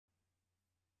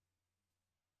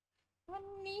วัน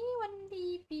นี้วันดี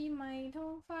ปีใหม่ท้อ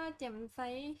งฟ้าแจ่มใส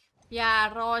อย่า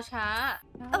รอช้า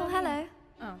Oh hello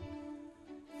อ้าว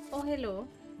โอ้เฮลโหล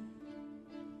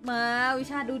มาวิ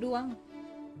ชาดูดวง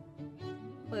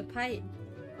เปิดไพ่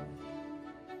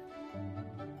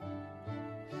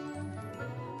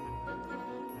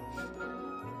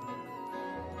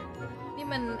นี่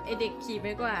มันไอเด็กขี่ไ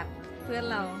ม้กวาดเพื่อน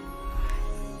เรา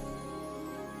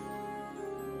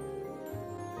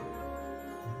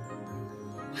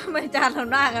ทำไมจานท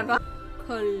ำหน้ากันวะค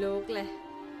นลุกเลย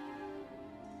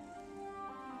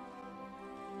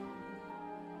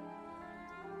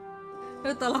แ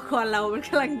ล้วตัวละครเรามันก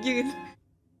ำลังยืน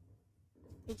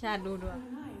วิชาดูด้วย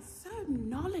So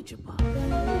knowledgeable.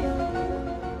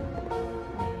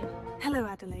 Hello,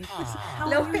 Adelaide.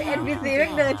 แล้ว NPC แม่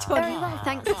งเดินชน Very well,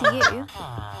 thanks to you.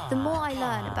 The more I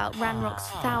learn about Ranrock's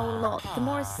foul lot, the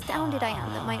more astounded I am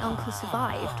that my uncle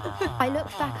survived. I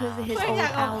looked back over his old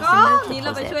owls and note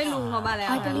deposits.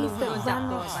 I believe that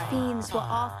Ranrock's fiends were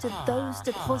after those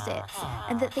deposits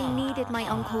and that they needed my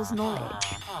uncle's knowledge.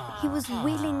 He was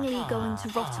willingly going to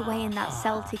rot away in that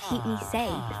cell to keep me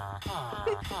safe.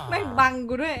 แม่งบัง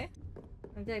กูด้วย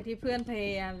หลังจากที่เพื่อนพย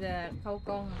ายามจะเข้าก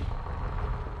ล้อง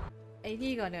ไอ้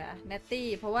ที่ก่อนเดี๋ยวเนตตี้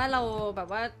เพราะว่าเราแบบ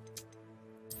ว่า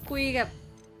คุยกับ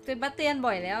เซบาสเตียน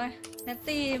บ่อยแล้วเนต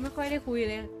ตี้ไม่ค่อยได้คุย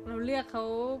เลยเราเลือกเขา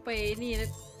ไปนี่แล้ว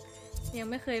ยัง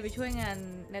ไม่เคยไปช่วยงาน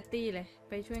เนตตี้เลย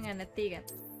ไปช่วยงานเนตตี้กัน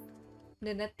เ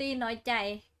ดี๋ยวเนตตี้น้อยใจ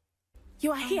You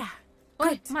are here. โอ๊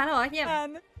ยมาแล้วเหรอเยี่ยม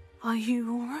Are you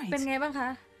all right? เป็นไงบ้างคะ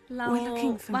เรา We're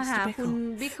looking for มาหา Mr. คุณ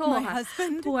Bickle. บิโค My ค่ะ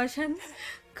husband ผัวฉัน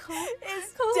เขา is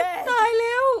ตาย dead. แ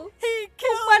ล้ว He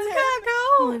ถูก killed มันฆ่า him. เขา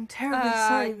Oh, I'm terribly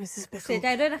sorry, Mrs. เสียใจ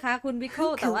Bickle. ด้วยนะคะคุณบิโค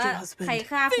แต่ว่า your husband? ใคร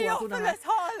ฆ่าผัวคุณนะคะ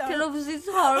Theophilus เทโล Harlow. ฟิซิส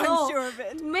ฮอลโล I'm sure of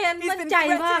it. แมน He's มั่น been ใจ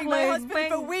มาก threatening เลย my แม่ husband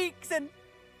ง for weeks and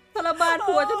ทรมาน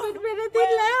ผัวจะเป็นอาทิต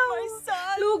ย์แล้ว Where's my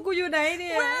son? ลูกกูอยู่ไหนเ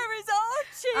นี่ย Where is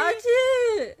Archie? อาชี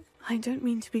I don't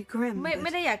mean to be grim, ไ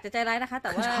ม่ได้อยากจะใจร้ายนะคะแต่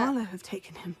could ว่า Harlow have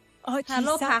taken him?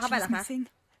 Harlow Archie's พาเขาไป Satch เหรอ is คะ missing,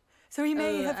 so he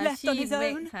may have อา left ชี on his ไม่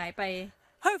own. หายไป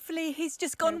Hopefully he's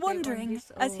just gone Maybe on wandering, his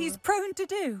as he's own. prone to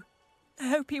do. I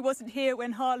hope he wasn't here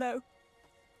when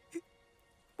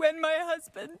when my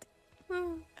husband.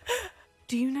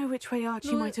 Do you know which way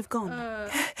Archie might have gone?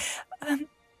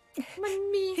 มัน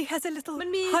มี He has a little มัน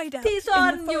มี hideout ที่ซ่อ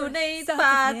น in อยู่ the ใน forest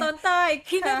ป่า south ตอ of นใต้ here.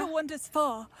 He ค่ะ never wanders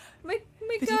far. ไม่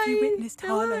But ไกล if you witnessed แต่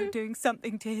ว่า Harlow doing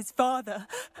something to his father,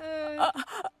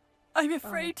 I'm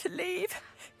afraid to leave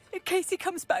in case he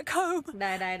comes back home. ไ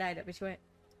ด้เดี๋ยวไปช่วย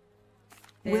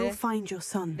We'll find your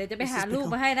son. เดี๋ยวจะไปหา Mrs. ลูก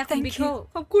Bickle. มาให้นะคุณ Thank บิโค you.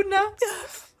 ขอบคุณนะ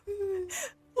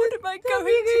What am I ทำ going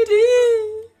ยังไง to ดี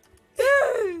do?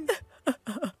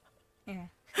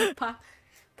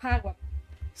 ภาคแบบ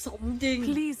สมจริง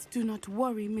Please do not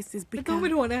worry, Mrs. ไม่ต้อง Bickle. เป็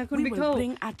นห่วงนะคะคุณ We บิโค will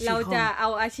bring Archie เราจะ home. เอา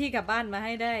อาชีพกลับบ้านมาใ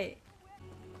ห้ได้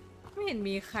ไม่เห็น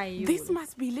มีใครอยู่ This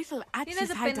must be little นี่น่า Archie's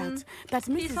จะเป็น hideout that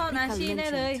ที่ Mrs. ซ่อนอาชีพ Bickle แน่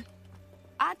เลย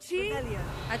mentioned. Archie?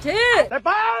 อาชีพ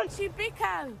Archie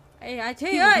Bickle! ไอ้อาชี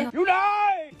พเอ้ย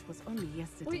It was only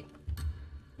อุ๊ย yesterday.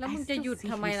 แล้วมึง I จะ still หยุด see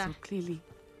ทำไม him ล่ะ so clearly.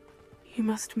 You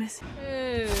must miss him.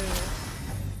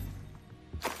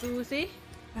 ดูสิ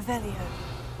Revelio.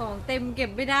 ของเต็มเก็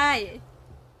บไม่ได้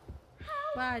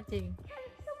ว่าจริง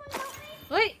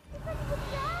เฮ้ย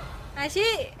อาชี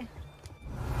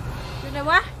อยู่ไหน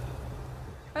วะ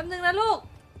แป๊บนึงนะลูก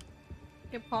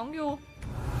เก็บของอยู่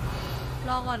ร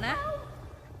อก่อนนะ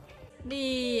นี่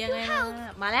ยังไงน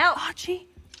ะมาแล้ว Archie?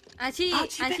 อาชี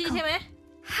ใช่ไหม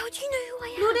How do you know who I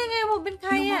รู้ am? ได้ไงผมเป็นใค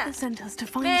ร Your อ่ะ mother sent us to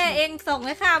find แม่เอ you. งส่งใ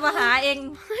ห้ข้ามาหาเอง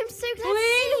I'm so glad to อุ๊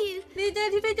ย see you. ดีใจ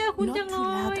ที่ได้เจอคุณ Not จังเล too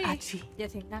loud, ย Archie. อย่า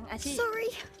เสียงดังอาชี Sorry.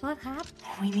 โทษครับ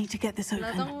We need to get this เร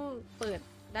าต้อง open. เปิด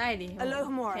ได้ดิ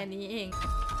Alohomora แค่นี้เอง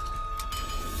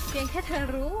เพียงแค่เธอ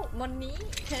รู้มนนี้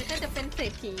เธอก็จะเป็นเศร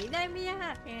ษฐีได้ไม่ยา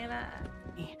กไงล่ะ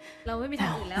เราไม่มีทา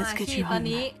ง Now, อื่นแล้ว let's อา get ชีพ you ตอน home.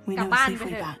 นี้ We กลับ know บ้าน a ไป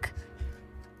safe เถ way อะ back.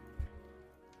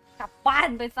 กลับบ้าน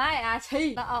ไปซ้ายอาชี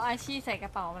พแล้วเอาอาชีพใส่กร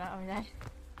ะเป๋ามาแล้วเอาไม่ได้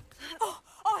Oh,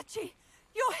 Archie,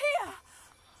 you're here.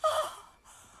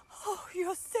 Oh,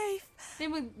 you're safe. นี่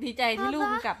มึงดีใจที่ลูก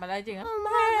มึงกลับมาแล้วจริงเหรอ Oh,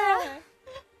 Mother.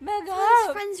 แม่ก็ Father's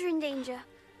friends are in danger.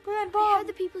 เพื่อน I พ่อ heard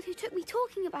the people who took me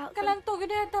talking about กำลัง them. ตกอยู่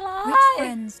ในอันตราย Which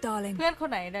friends, darling? เพื่อนคน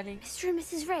ไหนดาริง Mr. and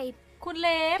Mrs. Rabe, คุณเล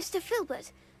ฟ Mr. Filbert.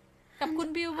 กับคุณ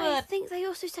บิลเบิร์ I ต think they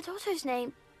also said Otto's name.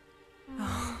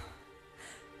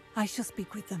 I shall speak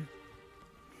with them.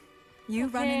 You โอ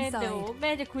เค run เดี๋ยว inside. แ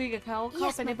ม่จะคุยกับเขาเข้า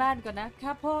ไปในบ้านก่อนนะค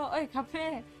รับพ่อเอ้ยครับแม่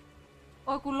โ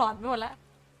อ้ยกูหลอนไปหมดละ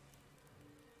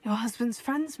Your husband's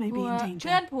friends may be in เ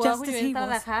พื่อน danger, ผัว just คุณอยู่ as ใน he ต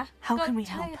ลาด was. คะ How ก็ can we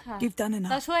ใช่ help? ค่ะ You've done เรา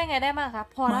enough. ช่วยไงได้บ้างคะ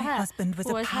พอแล้ว My ค่ะ husband was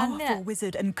ผัว a ฉันเนี่ย powerful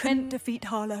wizard and เป็น couldn't defeat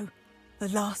Harlow. The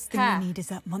last thing you need is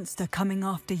that monster coming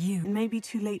after you. It may be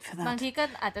too late for บาง that. ทีก็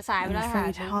อาจจะสายไปแล้ว I'm ค่ะ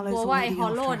afraid กลัว Harlow's ว่าไอ้ already ฮอ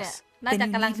ลโล after เนี่ย us. น่าจะ Then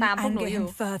กำลัง you ตาม needn't พวกหนู anger อยู่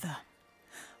him further.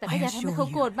 แต่ก็ I อย่าทำให้ assure เขา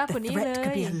โกร you, ธมากกว่า the นี้เล threat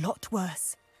could ย be a lot worse.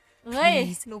 เฮ้ย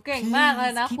Please, หนูเก่งมากเล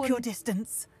ยนะ please คุณ keep your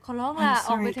distance. ขอร้องล่ะ I'm อ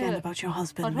อกไป sorry เถอะ again about your ขอ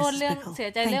husband, โทษ Mrs. เรื่อง Bickle. เสีย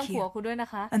ใจเรื่อง Thank ผัว you. คุณด้วยนะ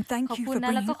คะ And thank ขอบ you คุณ for นะ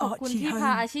แล้วก็ bringing ขอบคุณ Archie ที่พ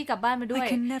า home. อาชีกลับบ้านมาด้วย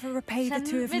I can never repay ฉั the น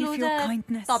two of ไม่ you รู้ for จะ your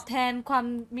kindness. ตอบแทนความ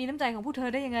มีน้ำใจของพวกเธอ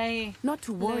ได้ยังไง Not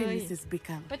to worry, Lily. Mrs.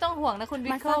 Bickle. ไม่ต้องห่วงนะคุณวิ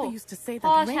My กเกิล father used to say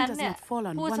พ่อ that rain ฉัน does เนี่ย not fall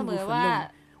on พูด one เสมอ roof ว่า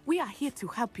alone. We are here to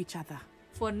help each other.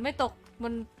 ฝนไม่ตกบ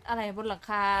นอะไรบนหลัง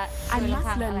คา I บนหลัง must ค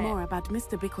าอะไร learn more about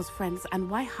Mr. Bickle's friends and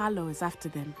why Harlow is after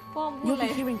them. พ่อพูด You'll อะไร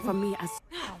be hearing from me as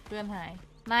อ้าวเพื่อนหาย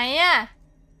ไหนอะ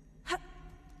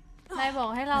นายบอก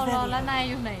ให้เรารอแล้วนาย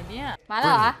อยู่ไหนเนี่ยมาแล้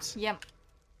วเหรอเยี่ยม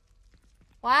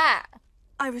ว่า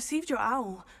I received your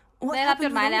owl. What ได้รับจ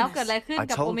ด happened หมาย with แล้ว Ominous? เกิดอะไรขึ้น I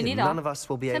กับโอ told มินิ him เหรอ none of us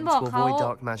will be ฉัน able บอก to เขา avoid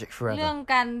dark magic เรื่อง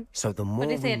forever. การ So the ป more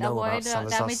ฏิเส we ธ know avoid about dark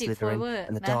Salazar magic Slytherin forever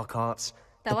and the นะ dark arts,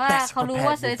 แต่ the ว่า best เขารู้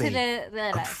ว่า prepared เซเล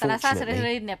we'll ส be. ซาลาซาเซเลส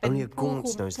Unfortunately, เนี่ยเป็น only a ผู้ gaunt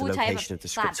knows the ผู้ใช้แบบ location of the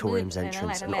ศาสตร์มืด scriptorium's อะไรทั้ง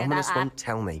หลาย entrance, ทั้ง and หลาย Ominous ดาร์กอาร์ won't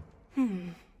tell me.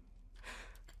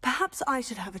 Perhaps I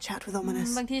should have a chat with Ominous.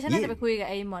 บางทีฉันน่าจะไปคุยกับ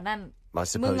ไอ้หมอนั่น I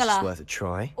suppose Mừng à it's là- worth a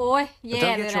try. โอ้ยแย่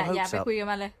don't เลย get แห your ละอย่า hopes ไป up. คุยกับ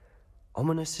มันเลย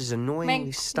Ominous is แม่ง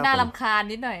annoyingly น่า stubborn. รำคาญ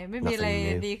นิดหน่อยไม่มีอะไร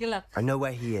Nothing new. ดีขึ้นหรอก I know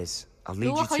where he is. I'll lead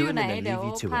Đúng you là khó to vô him and này, then leave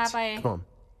you đều to pha it. bay. Come on.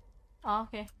 อ๋อโอ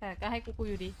เคแต่ก็ให้กู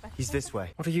อยู่ดีไป He's this way.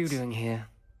 What are you doing here?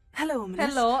 Hello, Ominous. ฮั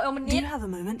ลโหลเอลมัน Do นิด you have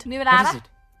a moment? มีเวลา What ปะ is it?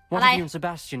 What Alai. have you and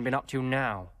Sebastian been up to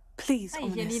now? Please, Ay,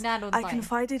 Ominous. Janina don't I buy.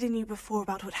 confided in you before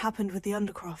about what happened with the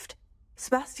Undercroft.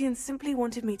 Sebastian simply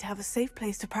wanted me to have a safe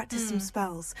place to practice some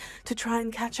spells, to try and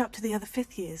catch up to the other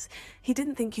fifth years. He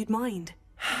didn't think you'd mind.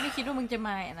 ไม่คิดว่ามึงจะม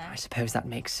าอะนะ I suppose that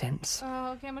makes sense.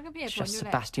 โอเคมันก็มีเหตุ It's ผล just อยู่แหล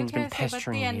ะ Sebastian's แค่ been เซบาส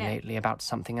pestering เตียน me เนี่ย lately about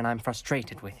something and I'm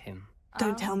frustrated with him.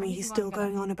 Don't tell me he's still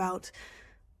going on about...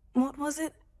 What was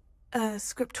it?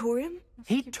 Scriptorium?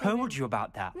 He told you about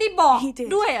that. นี่บอก He did.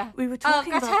 ด้วยอ่ะ We were เออ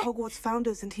talking ก็ใช่ about Hogwarts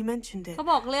founders and he mentioned it. เขา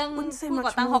บอกเรื่อง Wouldn't say ผู้ก่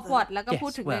อ much ตั้ง more ฮอกวอตส์ though. แล้วก็พู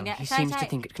ด Yes, ถึงเรื่อง well, เนี้ย he ใช่ seems ใช่ to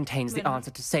think it contains the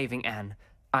answer to saving Anne.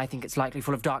 I think it's likely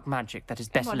full of dark magic that is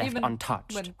ห best มอนี่ left มันเหมือน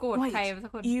untouched. โกรธใคร Wait, สั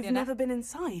กคน you've เดี๋ยวนะ never been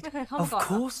inside? ไม่เคยเข้ามา Of ก่อนเหรอ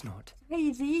course not. ไอ้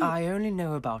สิ I only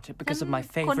know about it because of my ค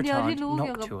น favourite เดียวที่ aunt, รู้เ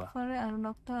กี่ยวกับ Noctua. เขาเรียกอะไร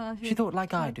น็อกเตอร์ She thought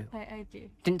like I do. ไอจี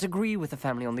Didn't agree with the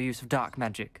family on the use of dark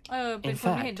magic. เป็น In ค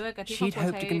นไม่เห็น fact, ด้วยกับที่ she'd ครอบครั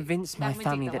ว hoped ใช้ to convince ดั my กเมจิก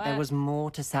family แต่ that ว่า there was more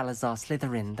to Salazar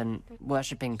Slytherin than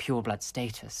worshipping pure blood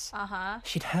status. อ่าฮะ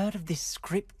She'd heard of this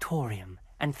scriptorium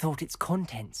and thought its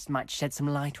contents might shed some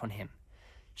light on him.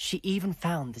 She even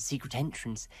found the secret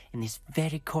entrance in this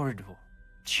very corridor.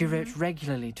 She wrote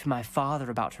regularly to my father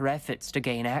about her efforts to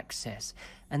gain access,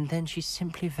 and then she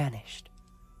simply vanished.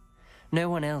 No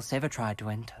one else ever tried to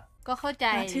enter. ก็เข้าใจ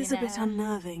That is a bit นะ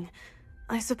unnerving.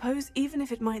 I suppose even if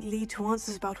it might lead to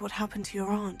answers about what happened to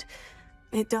your aunt,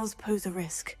 it does pose a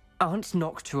risk. Aunt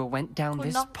Noctua went down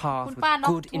this Kun path with pa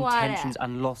good Noctua เนี่ย intentions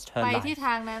and lost her ไปที่ life. ท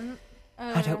างนั้น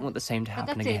I don't want the same to แล้ว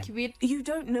ก็ happen เสีย again. ชีวิต You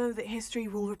don't know that history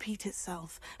will repeat itself.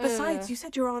 Besides, you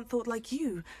said your aunt thought like you.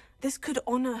 This could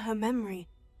honor her memory.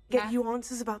 Get you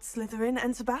answers about Slytherin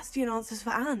and Sebastian answers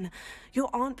for Anne. Your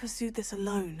aunt pursued this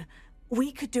alone. We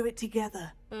could do it together.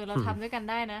 เราทำด้วยกัน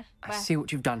ได้นะไป I see what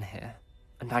you've done here,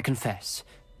 and I confess,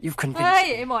 you've เฮ้ convinced ย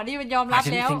ไอ me. หมอนี่มันยอมรับ I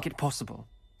แล้ didn't ว think it possible.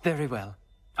 Very well.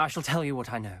 I shall tell you what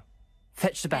I know.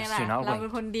 Fetch ไงล่ะ Sebastian, I'll เราเป็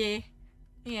น wait. คนดี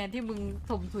เนี่ยที่มึง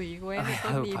ถมถุยกูไว้ I ในต้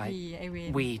น hope ดีพีไอเวน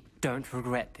we don't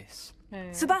regret this.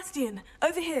 Sebastian,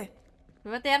 over here. หรื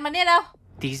อว่าเตียนมาเนี่ยแล้ว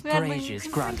These Well, braziers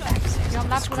we- grant access to Yum, the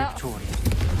lap it up. scriptorium.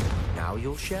 Now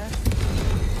you'll share?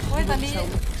 โอ้ยตอนนี้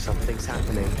Something's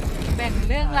happening. แบ่ง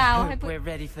เรื่องราว I ให้ hope เพื่อน we're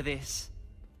ready for this.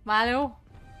 มาเร็ว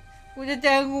กูจะเจ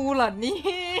องูเหรอเนี่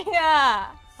ย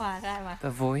มาได้มา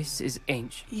The voice is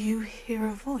ancient. You hear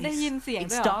a ได้ยิน voice. เสียง It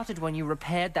ด้วยเหรอ started when you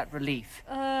repaired that relief.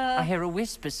 I hear a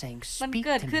whisper saying, มัน "Speak เ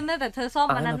กิด to ขึ้น me." ตั้งแต่เธอซ่อม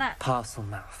มันนั้น I'm น่ะ a parcel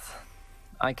mouth.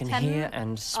 I can ฉัน hear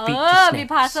and speak มี to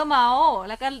พา snakes. เซอร์เมาส์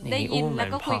แล้วก็ได้ Nearly ยิน all แล้ว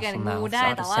ก็ known คุยกับ parcel งู mouths ได้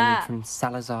are แต่ว่า descended from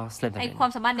Salazar ไอ Slytherin. ควา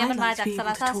มสามารถเนี้ย I'd มันมา like จาก to be ซา able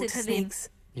ลา to ซา talk ซิ to ทลิน snakes.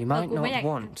 You เออ might กูไม่อยาก not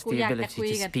want กู the อยากจะ ability คุย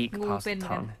to กับ speak งูเป็น past เหมือ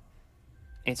นกัน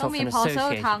tongue. It's ต้องมี often parcel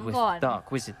associated ทั้ง with ก่อน dark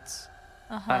wizards.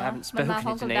 อ่า I ฮะ haven't มันมา spoken พร้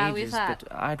อม it กับ in ดาวิ ages, สั but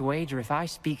I'd wager if I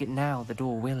speak it now, the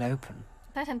door will open.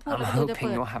 ถ้าฉันพูด I'm แล้วประตูจะ hoping เ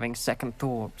ปิด you're having second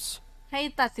thoughts. ให้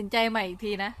ตัดสินใจใหม่อีก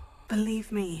ทีนะ Believe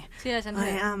me, เชื่อฉันเถ I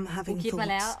อะ am กู having คิดมา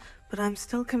แล้ว thoughts, but I'm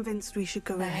still convinced we should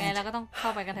go แต่ยังไงเรา ahead. ก็ต้องเข้า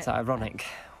ไปกันเถ It's อะ ironic.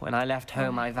 When I left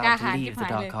home, I Gah vowed to hả, leave the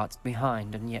chịu dark phải arts behind,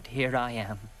 and yet here I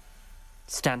am.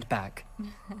 Stand back.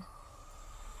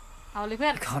 เอาเลยเพื่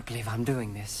อน I can't believe I'm doing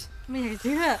this. ไม่อยากจะเ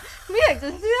ชื่อไม่อยากจะ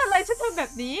เชื่ออะไรฉันทำแบ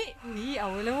บนี้นี่เอา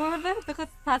ไว้แล้วว่าแล้วก็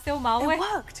พาเซลเมาส์ It เว้ย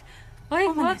worked. เฮ้ย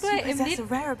เวิร์ก Ominous, ด้วย you เอ็มดิ possess a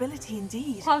rare ability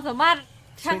indeed. ความสามารถ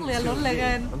ช่างเหลือล้นเหลือเ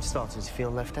กิน I'm starting to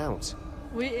feel left out.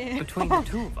 อุ้ย Between the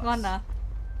two of งอน us. นะ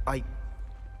I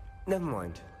Never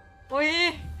mind. อุ้ย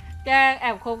แกแอ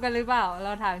บคบกันหรือเปล่าเร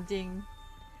าถามจริง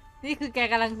นี่คือแก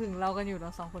กำลังหึงเรากันอยู่เรา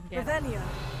สองคนแก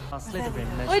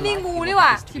เฮ้ยนี่งูนี่หว่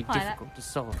าชิบหายแล้ว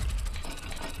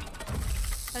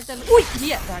เราจะอุ้ยเ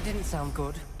หี้ย That didn't sound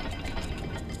good.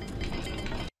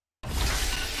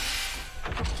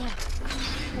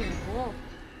 โอ้โห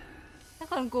ถ้า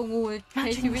คนกลัวงูใช้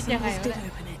ชีวิตยังไงวะ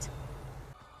เนี่ย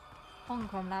ห้อง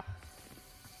ความลับ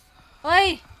เฮ้ย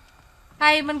ใคร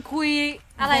มันคุย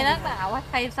อะไรนักหนาวะ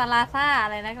ใครซาลาซ่าอะ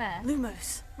ไรนักหนา Lumos.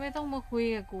 ไม่ต้องมาคุย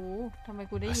กับกูทำไม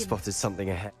กูได้ I ยิน spotted something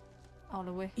ahead. เอาเล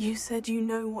ยเว้ย You said you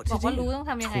know what บอ to กว่ารู้ do. ต้อง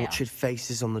ทำยังไงอ่ะ Tortured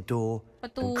faces on the door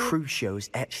and crucios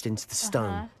etched into the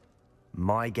stone.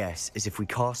 My guess is if we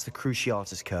cast the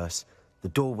Cruciatus curse,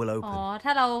 the door will อ๋อ open. ถ้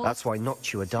าเรา That's why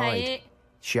Noctua died.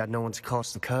 She had no one to cast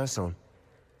the curse on.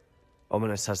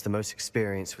 Ominous has the most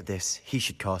experience with this. He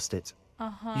should cast it.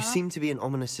 You seem to be in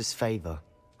Ominous's favor.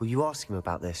 Will you ask him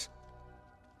about this?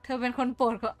 เธอเป็นคนโปร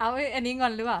ดเขาเอาอันนี้งอ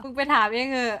นหรือเปล่ามึงไปถามเอง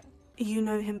เถอะ You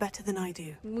know him better than I do.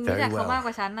 มึงรู้จักเขามากก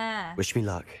ว่าฉันน่ะ Wish me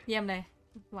luck. เยี่ยมเลย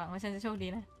หวังว่าฉันจะโชคดี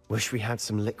นะ Wish we had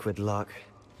some liquid luck.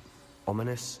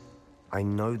 Ominous, I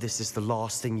know this is the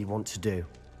last thing you want to do.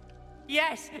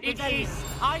 Yes, it is.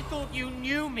 I thought you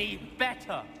knew me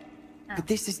better. But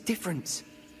this is different.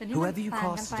 Whoever you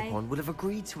cast it upon would have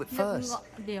agreed to it first.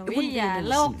 เดี๋ยว It วิ wouldn't be อย่า an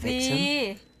โลก innocent ดี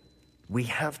victim. We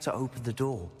have to open the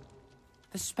door.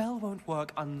 The spell won't work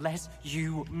unless you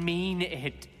mean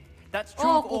it. That's โอ้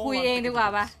true of กู all คุยเองดีกว่า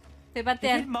ปะเซบาสเตี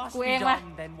ยน If it must กู be เองปะ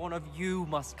done, then one of you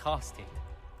must cast it.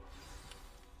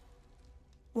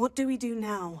 What do we do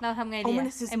now? เราทำไงดี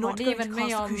Ominous is ไอ้หมอ not ดี going มัน to ไม่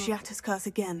ยอ cast ม the Cruciatus curse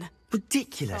again. สอน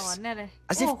Ridiculous. แน่เลย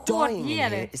As โอ้ if โคตร dying เหี้ in ย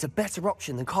เลย here is a better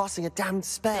option than casting a damned ใ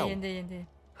จ spell. เย็นใจเย็นใจเย็น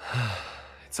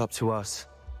It's up to us.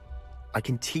 I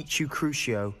can teach you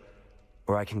Crucio,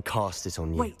 or I can cast it on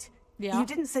you. Wait. เดี๋ยว You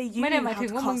didn't say you ไม่ได้ knew หมาย how ถึ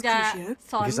ง to ว่ามึง cast จะ Crucio.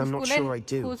 สอน Because I'm not กูเล่น sure I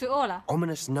do. ครูซิโอเหรอ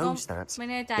Ominous ก็ knows that, ไม่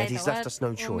แน่ใจ yet แต่ he's ว่า left us no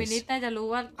วินิ choice. ตน่าจะรู้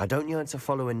ว่า I don't yearn to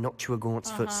follow in Noctua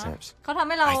Gaunt's footsteps. เขาทำใ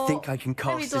ห้เรา I think I can ไ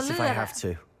ม่มี cast ตัว it เลื if อก I อะ have to.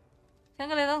 ฉัน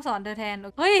ก็เลยต้องสอนเธอแทน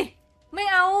เฮ้ยไม่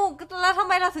เอาแล้วทำ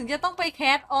ไมเราถึงจะต้องไปแค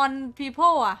ส on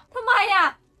people อ่ะทำไมอ่ะ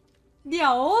เดี๋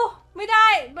ยวไม่ได้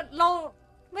เรา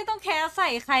ไม่ต้องแคสใส่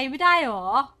ใครไม่ได้หรอ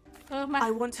มา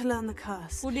I want to learn the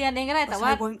curse, กูเรียนเองก็ได้แต่ but ว่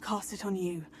า I won't cast it on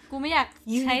you. กูไม่อยาก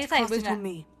You ใช้ need to ใส่ cast มึง it อะ on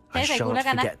me. ใช้ I ใส่กู shan't แล้ว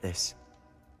กันนะ forget this.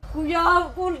 กูยอม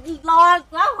กูรอ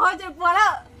แล้วพอเจ็บปวดแล้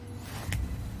ว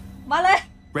มาเลย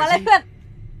เพื่อน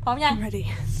พร้อมยัง I'm ready.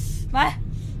 มา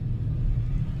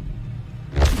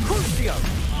Crucio!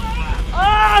 โ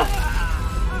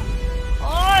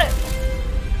อ้ย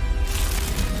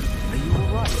Are you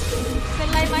alright? เป็น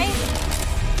ไรไหม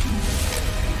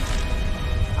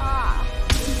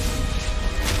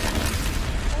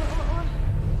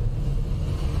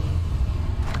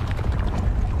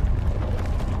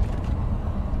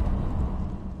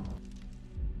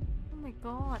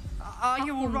Are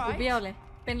you กู alright? เบี้ยวเลย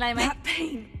เป็นไรไหม That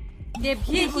pain. เจ็บ It เ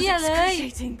หี้ย was เลย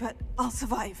excruciating, but I'll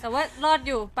survive. แต่ว่ารอดอ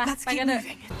ยู่ไป Let's ไป keep กันเถอะ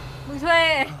moving. มึงช่วย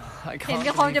I เห็น can't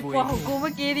กับความเจ็บ believe ปวด we... ของกูเ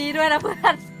มื่อกี้นี้ด้วยนะเพื่อ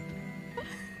น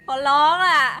ขอร้อง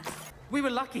อ่ะ We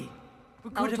were lucky. We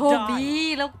เอา could โช have คดี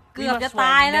died. แล้ว We เกือบ must จะ swear ต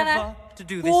ายแล้วนะ never to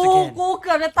do กู this again. เ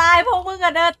กือบจะตายพวกมึงอ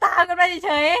ะเดินตามกันไปเ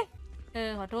ฉย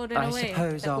ๆขอโทษด้วยนะ I เว้ย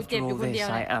suppose แต่กูเจ็บ after อยู่ all คนเดียว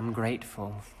this, นะ I am grateful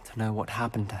to know what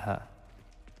happened to her.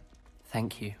 Thank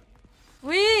you.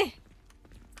 วิ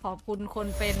ขอบคุณคน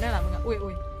เป็นด้วยเหรอมึงอะอุ้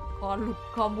ยคอหลุด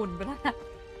คอหมุนไปแล้วนะ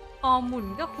คอหมุน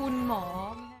ก็คุณหมอ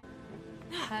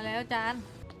มาแล้วจาน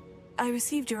I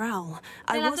received your owl.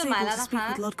 I Đây là was tôi able mãi là to nó speak hả?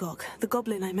 with Lodgok, the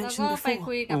goblin I แล้ว mentioned ก็ไป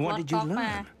คุย before. กับ What ล็อ did ต you ต็อกม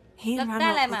า learn? He แล้ว and ได้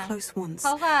อะไร Ranrock มา were close once, เข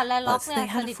ากับแลนล็อก but เนี่ย they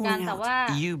ส had นิ a ทกัน falling แต่ out. ว่า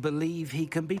You believe he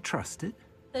can be trusted?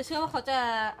 เธอเชื่อว่าเขาจะ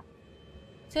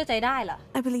เชื่อใจได้เหรอ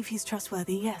I believe he's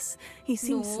trustworthy, yes. He ห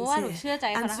นู seems ว่าหนู sincere. เชื่อใจ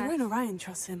เขา And นะคะ Serena Ryan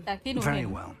trusts him. จากที่หนูเห็ Very น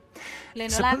well. เร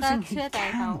โนล่าก็ Supposing he เชื่อใจ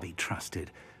เขา can be trusted,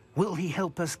 will he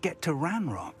help us get to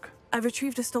Ranrock? I've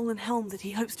retrieved a stolen helm that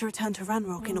he hopes to return to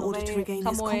Ranrock in order to regain ข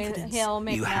his โมย confidence. เฮลเม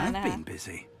ก You มา have นะคะ been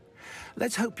busy.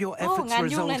 Let's hope your โอ้ efforts งาน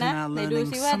ยุ่ง result เลย in นะ our ไหนดู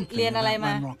learning ซิว่าเรียน something อะไร about ม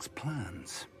า Ranrock's plans.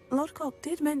 Lodgok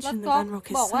did ล็อก mention ก็ that Ranrock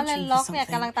is บอกว่าแลน searching ล็ for อกเนี่ย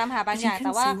something, กำลังตามหาบาง but อย่าง he แ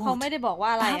ต่ couldn't ว่า say เขา what. ไม่ได้บอกว่า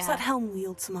อะไร Perhaps อะ that helm will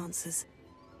yield some answers.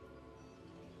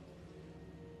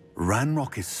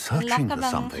 Ranrock is ล็อก searching กำ for ลั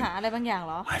ง something. หาอะไรบางอย่างเ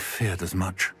หรอ I feared as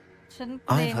much. ฉันเ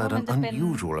กรง I've ว่า heard มัน an จะเป็น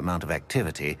unusual amount of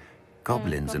activity,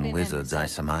 goblins and goblin and wizards, I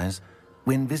wizard. surmise,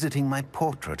 when visiting my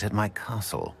portrait at my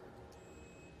castle.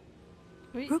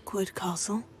 Rookwood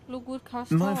Castle? ลูกวูดคาส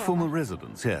My former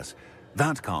residence, yes.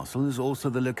 That castle is also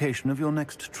the location of your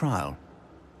next trial.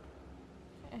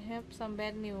 I have some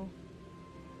bad news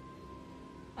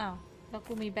อ้าวแล้ว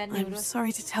กูมี bad news I'm ด้วย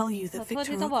sorry to tell you ขอ that โทษ Victor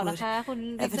ที่ต้องบอกนะ Rookwood, คะคุณ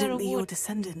วิกเตอร์ evidently วู your ด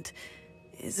descendant,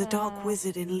 is a dark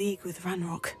wizard in league with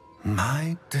Ranrock.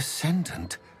 My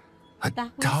descendant, a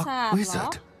dark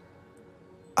wizard.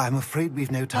 I'm afraid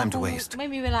we've no time to waste.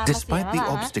 Despite the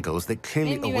obstacles that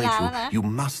clearly await you, you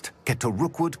must get to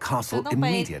Rookwood Castle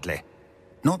immediately.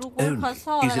 Not only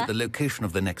is it the location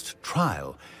of the next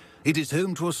trial, it is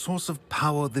home to a source of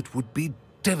power that would be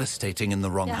devastating in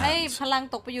the wrong hands.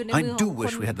 I do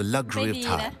wish we had the luxury of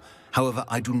time. However,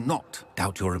 I do not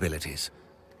doubt your abilities.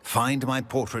 Find my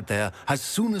portrait there as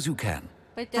soon as you can.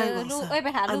 ไปเจอลูกไป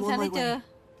หาลูกฉันให้เจอ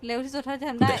เร็วที่สุดเท่าที่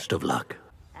ทำได้ Best of luck.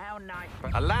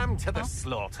 A lamb to the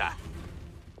slaughter.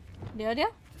 เดี๋ย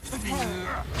ว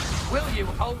Will you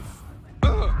hold?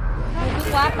 ลูก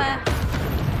วาดมา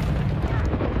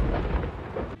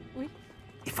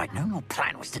If I'd known your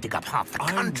plan was to dig up half the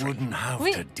country. I wouldn't have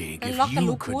to dig if you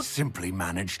could simply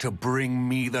manage to bring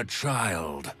me the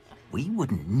child. We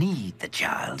wouldn't need the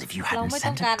child if you hadn't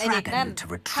sent a dragon to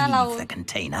retrieve the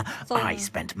container I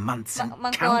spent months and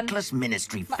countless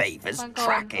ministry favors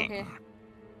tracking.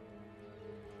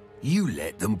 You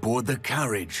let them board the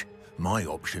carriage. My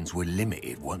options were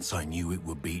limited once I knew it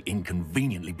would be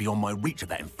inconveniently beyond my reach at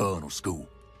that infernal school.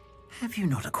 Have you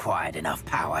not acquired enough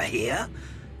power here?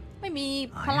 ไม่มี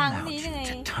พ I ลัง allowed นี้ยังไง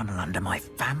you to tunnel under my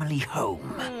family home.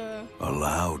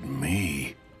 Allowed me?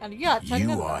 อนุญาตฉัน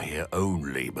You are here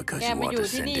only because you are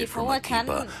descended from a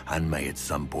keeper and may at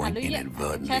some point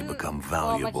inadvertently become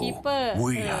valuable.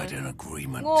 We had an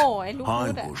agreement. I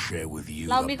will share with you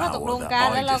the power that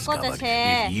I discovered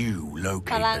if you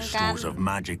locate the stores of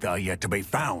magic that are yet to be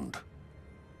found.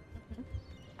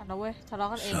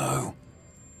 So,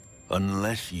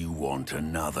 unless you want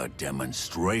another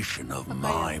demonstration of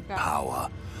my power,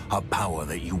 a power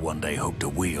that you one day hope to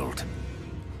wield,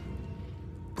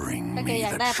 bring ถ้าแก me อย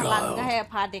าก the ได้พลัง child. ก็ให้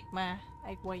พาเด็กมาไ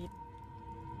อ้กวย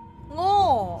โ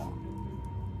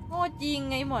ง่จริง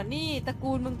ไงหมอนี่ตระ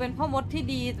กูลมึงเป็นพ่อมดที่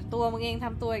ดีแต่ตัวมึงเองท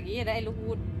ำตัวอย่างนี้ได้ลูก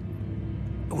วูด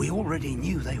We already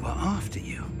knew they were after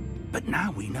you, but now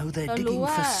we know they're digging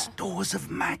for stores of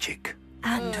magic.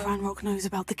 And Ranrock knows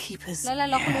about the keepers. แล้ว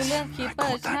เราก็รู้เรื่อง I keeper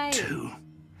caught ใช่ that too.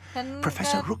 ฉัน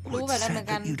Professor ก็รู้ Rookwood แบบนั้นเหมื said อน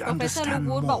กัน that you'd Professor understand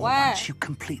Rookwood more บอกว่า once you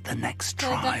complete the next เธ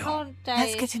อจะเข้า trial. ใจ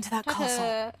Let's get into that ถ้าเธอ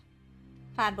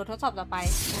castle. ผ่านบททดสอบต่อไป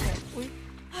อุ๊ย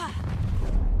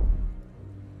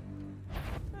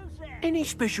Any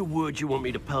special words you want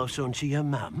me to pass on to your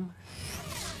mum?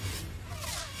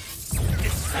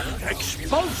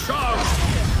 Expulso!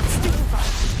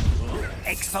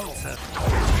 Expulsor.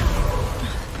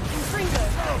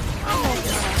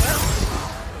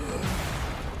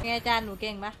 ไงอาจารย์หนูเ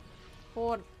ก่งปะโค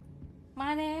ตรมา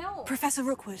แล้ว Professor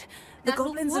Rookwood, the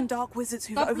goblins and dark wizards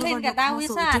who've Goblin overrun your กับ Dark castle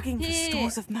Wizard are digging for ที่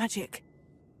stores of magic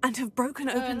and have broken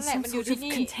open นั่นแหละ some มันอยู่ sort ที่ of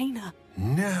นี่ container.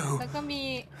 No, แล้วก็มี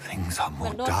things are เหมือ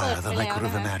น more โดนเปิด dire ไป than I แล้ว could น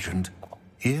ะ have คะ imagined.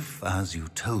 If, as you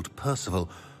told Percival,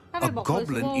 ถ้าเป็ a นบอก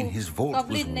goblin in his vault was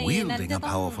Goblin ในนั้น wielding จะ a ต้อ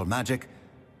ง powerful magic,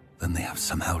 then they have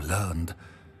somehow learned.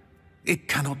 It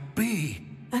cannot be.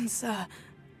 And sir,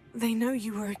 they know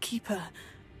you were a keeper.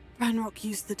 Ranrock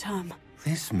used the term.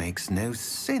 This makes no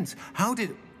sense. How did...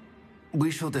 We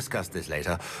shall discuss this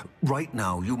later. Right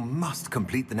now, you must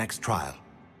complete the next trial.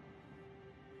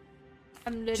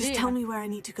 Just tell me where I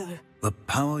need to go. The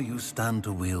power you stand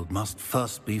to wield must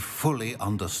first be fully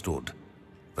understood.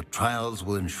 The trials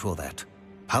will ensure that.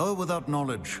 Power without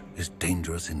knowledge is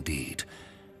dangerous indeed.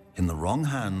 In the wrong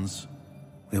hands,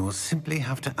 we will simply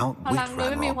have to พ outwit ลังโดย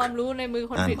ไม่มีความ Ranrock รู้ในมือ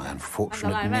คน and ผิด my อันต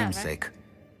unfortunate รายมากนะ namesake.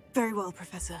 Very well,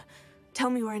 Professor. Tell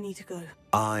me where I need to go.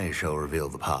 I shall reveal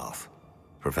the path.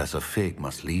 Professor Fig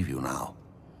must leave you now.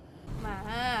 มา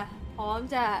พร้อม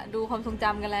จะดูความทรงจ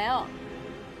ำกันแล้ว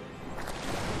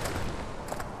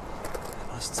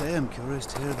I must say I'm curious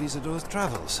to hear of Isadore's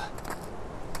travels.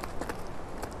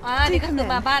 นี่ก็คือ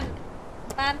มา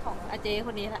บ้านของอาเจค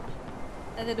นนี้แหละ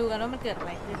เราจะดูกันว่ามันเกิดอะไ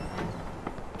รขึ้น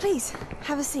Please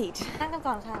have a seat. นั่งกัน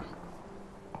ก่อนค่ะ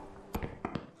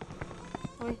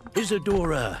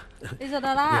Isadora, อิซาด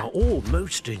าร่า we are all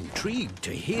most intrigued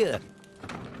to hear.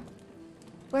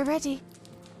 We're ready.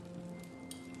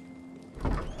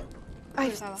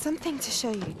 I've something to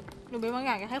show you. หนูมีบางอ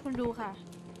ย่างอยากให้คุณดูค่ะ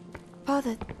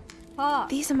Father, พ่อ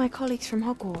these are my colleagues from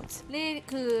Hogwarts. นี่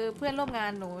คือเพื่อนร่วมงา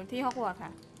นหนูที่ฮอกวอตส์ค่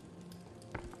ะ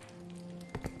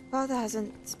Father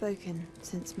hasn't spoken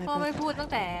since my พ่อไม่ brother พูด died. ตั้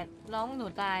งแต่น้องหนู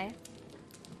ตาย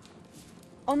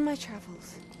On my travels,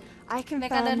 I ใน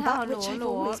การเดิน confirmed ทางของ that หนู which I've ห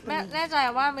นู always แน่ believed. ใจ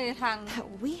ว่ามีทาง That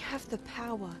we have the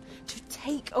power to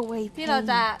take away ที่เรา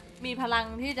จะ pain. มีพลัง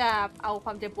ที่จะเอาคว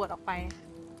ามเจ็บปวดออกไป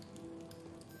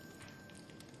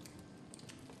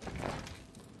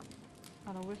เอ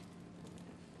าละเว้ย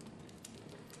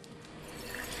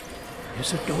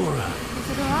Isadora. อิซ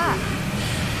าดาร่า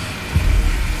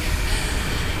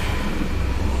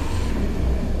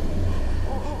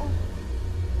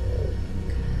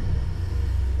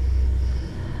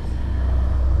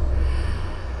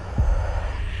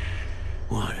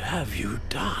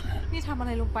done? นี่ทำอะไ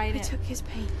รลงไปเนี่ย I took his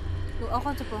pain. หนูเอาคว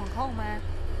ามเจ็บปวดของเขาออกมา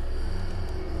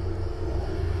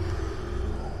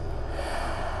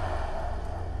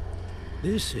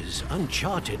This is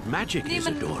uncharted magic,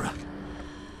 Isadora.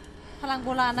 พลังโบ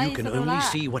ราณนะ You can only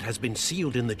see what has been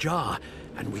sealed in the jar,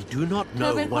 and we do not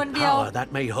know what power that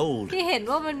may hold. ที่เห็น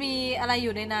ว่ามันมีอะไรอ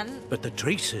ยู่ในนั้น But the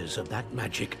traces of that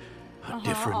magic are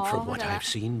different from what I've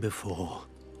seen before.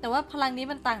 แต่ว่าพลังนี้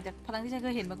มันต่างจากพลังที่ฉันเค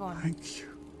ยเห็นมาก่อน Thank you.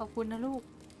 ขอบคุณนะลูก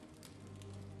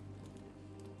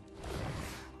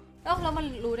แล้วมัน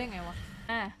รู้ได้ไงวะ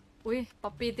อุ้ยป๊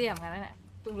อปปี้เตี้ยมกันแล้วเนี่ย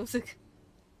เพิ่งรู้สึก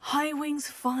Highwing's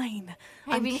fine. ไ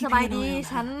ฮวิงสบายดี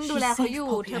ฉันดูแลเขาอยู่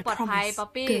เธอปลอดภัยป๊อป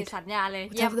ปี้สัญญาเลย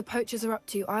Whatever the poachers are up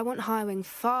to, I want Highwing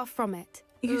far from it.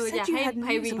 You said you had news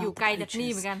Highwing about the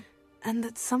poachers, and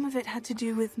that some of it had to do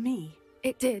with me.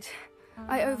 It did.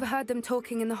 I overheard them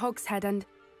talking in the Hogshead, and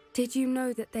did you know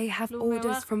that they have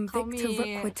orders from Victor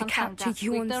Rookwood to capture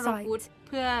you on sight?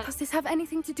 Does this have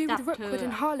anything to do with Rookwood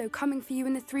and Harlow coming for you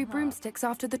in the Three Broomsticks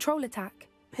after the troll attack?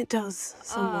 It does,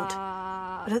 somewhat.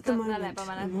 But at the moment,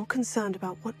 I'm more concerned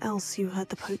about what else you heard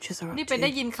the poachers are up to.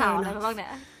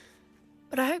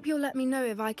 But I hope you'll let me know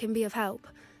if I can be of help,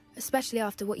 especially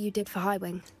after what you did for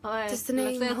Highwing. Does the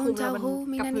name Hauntel Hall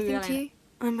mean anything to you?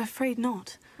 I'm afraid not.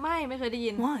 Why?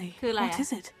 What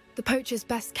is it? The poachers'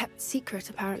 best kept secret,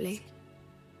 apparently.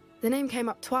 The name came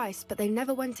up twice, but they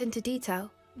never went into detail.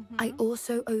 I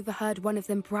also overheard one of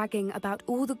them bragging about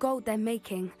all the gold they're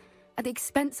making, at the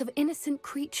expense of innocent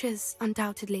creatures,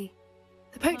 undoubtedly.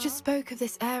 The poachers spoke of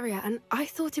this area, and I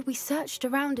thought if we searched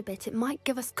around a bit, it might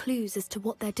give us clues as to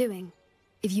what they're doing.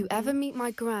 If you ever meet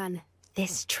my gran,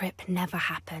 this trip never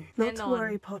happened. Not to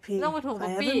worry, Poppy. If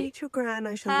I ever meet your gran,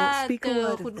 I shall not speak a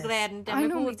word of this. I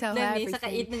normally tell her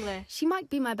everything. She might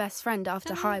be my best friend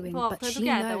after Highwing, but she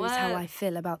knows how I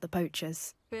feel about the poachers.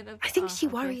 I think she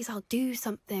worries I'll do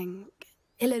something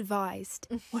ill-advised.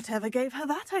 Whatever gave her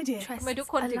that idea?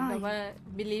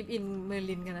 Believe in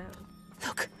Merlin.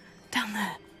 Look, down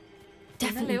there.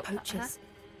 Definitely poachers.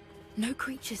 No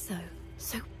creatures, though.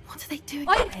 So what are they doing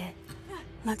here?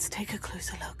 Let's take a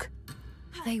closer look.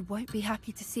 They won't be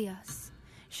happy to see us.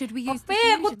 Should we use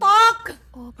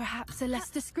or perhaps a less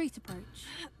discreet approach?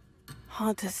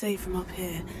 Hard to say from up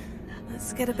here.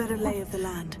 Let's get a better lay of the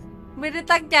land. ไม่ได้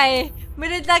ตั้งใ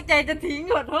จจะทิ้ง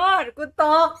ขอโทษกูต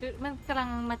กมันกำลัง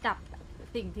มาจับ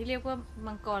สิ่งที่เรียกว่า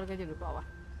มังกรกันอยู่หรือเปล่าวะ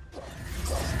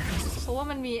เพราะว่า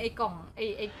มันมีไอ้กล่อง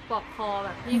ไอ้ปลอกคอแบ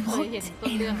บที่เคยเห็นต้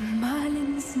นเรื่อง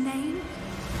Merlin's name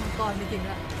มังกรจริงๆแ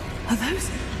ล้ว Are those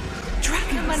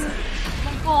dragons? มัน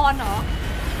มังกรเหรอ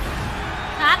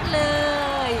ชัดเล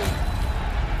ย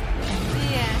นี่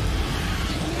ไง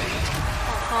ป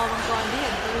ลอกคอมังกรที่เ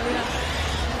ห็นต้นเรื่อง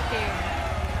เกม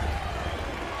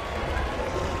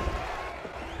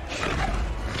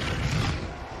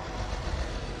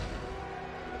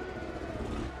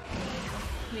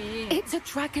It's a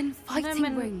dragon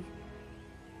fighting ring.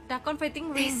 Dragon fighting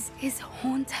ring. This is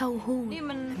Hauntel Hall. The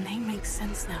name makes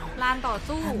sense now. ลานต่อ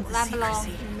สู้ลานประลอง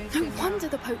No wonder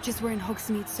the poachers were in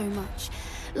Hogsmeade so much.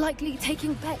 Likely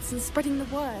taking bets and spreading the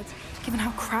word, given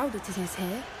how crowded it is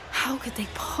here. How could they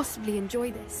possibly enjoy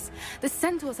this? The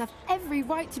centaurs have every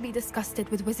right to be disgusted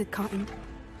with wizard kind.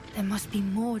 There must be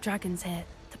more dragons here.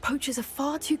 The poachers are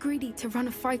far too greedy to run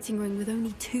a fighting ring with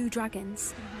only 2 dragons.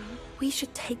 We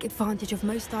should take advantage of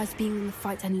most eyes being in the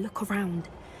fight and look around.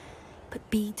 But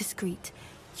be discreet.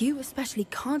 You especially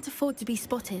can't afford to be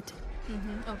spotted.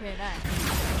 Okay, ได้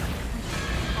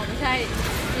ไม่ใช่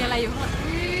มีอะไรอยู่ข้างหลัง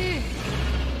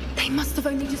They must have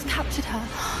only just captured her.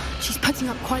 She's putting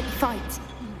up quite the fight.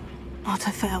 Not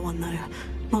a fair one, though.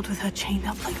 Not with her chained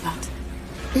up like that.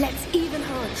 Let's even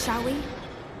her up, shall we?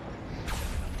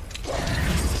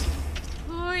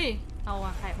 เฮ้ยเอา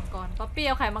ไข่มังกรป๊อปปี้เ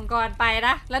อาไข่มังกรไปน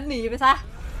ะแล้วหนีไปซะ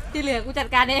ที่เหลือกูจัด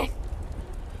การเอง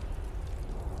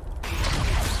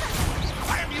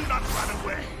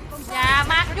อย่า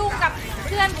มายุ่งกับเ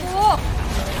พื่อนกู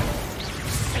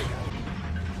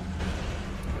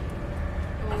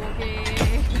โอเค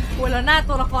โอ้ยแล้วหน้า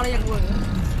ตัวละครอะไรอย่างเวอร์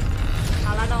เอ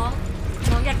าละน้อง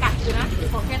อย่ากัดกูนะ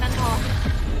ขอแค่นั้นพอ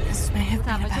ถ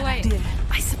ามมาช่วย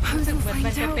I suppose เหมือนมั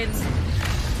นจะเป็น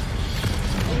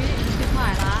คิดหมา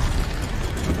ยละ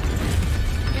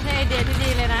ไม่ใช่ไอเดียที่ดี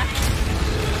เลยนะ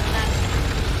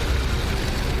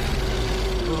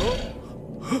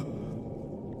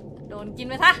โดนกิน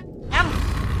ไปซะ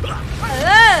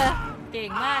เก่ง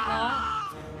มากน้อง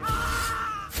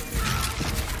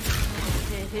โอเ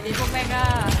คทีนี้พวกแม่ก็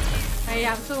พยาย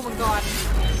ามสู้มังกร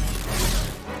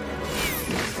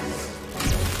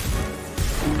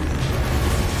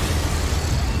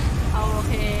โอ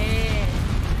เค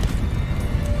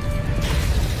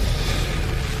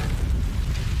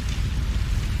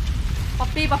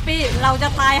ป๊อปปี้เราจะ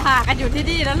ตายห่ากันอยู่ที่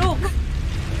นี่นะลูก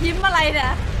ยิ้มอะไรเนี่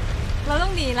ยเราต้อ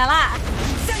งหนีแล้วล่ะ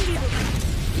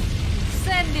เ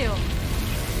ส้นเดียว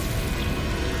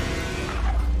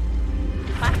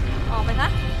ไปออกไปซะ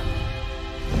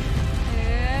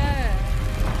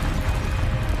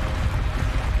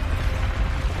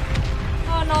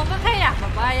น้องก็แค่อยากแบ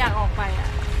บว่าอยากออกไปอ่ะ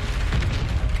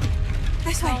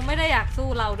น้องไม่ได้อยากสู้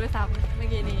เราด้วยซ้ำเมื่อ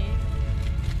กี้นี้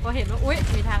พอเห็นว่าอุ๊ย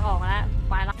มีทางออกแล้ว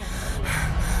ไปละ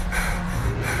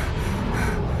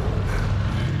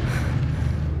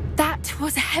That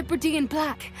was a Hebridean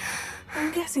black.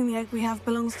 I'm guessing the egg we have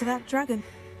belongs to that dragon.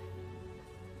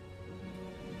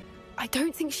 I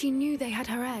don't think she knew they had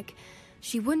her egg.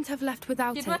 She wouldn't have left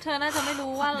without it. คิดว่าเธอน่าจะไม่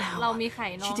รู้ว่าเรามีไข่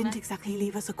น้องนะ She didn't exactly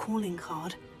leave us a calling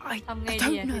card. I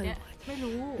don't know.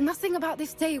 Nothing about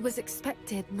this day was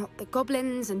expected. Not the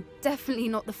goblins, and definitely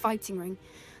not the fighting ring.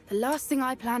 The last thing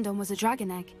I planned on was a dragon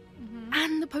egg.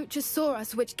 And the poachers saw us,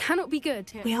 which cannot be good.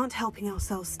 We aren't helping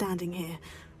ourselves standing here.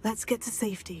 Let's get to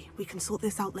safety. We can sort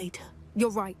this out later.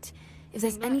 You're right. If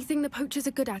there's anything the poachers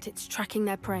are good at, it's tracking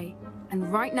their prey. And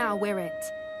right now, we're it.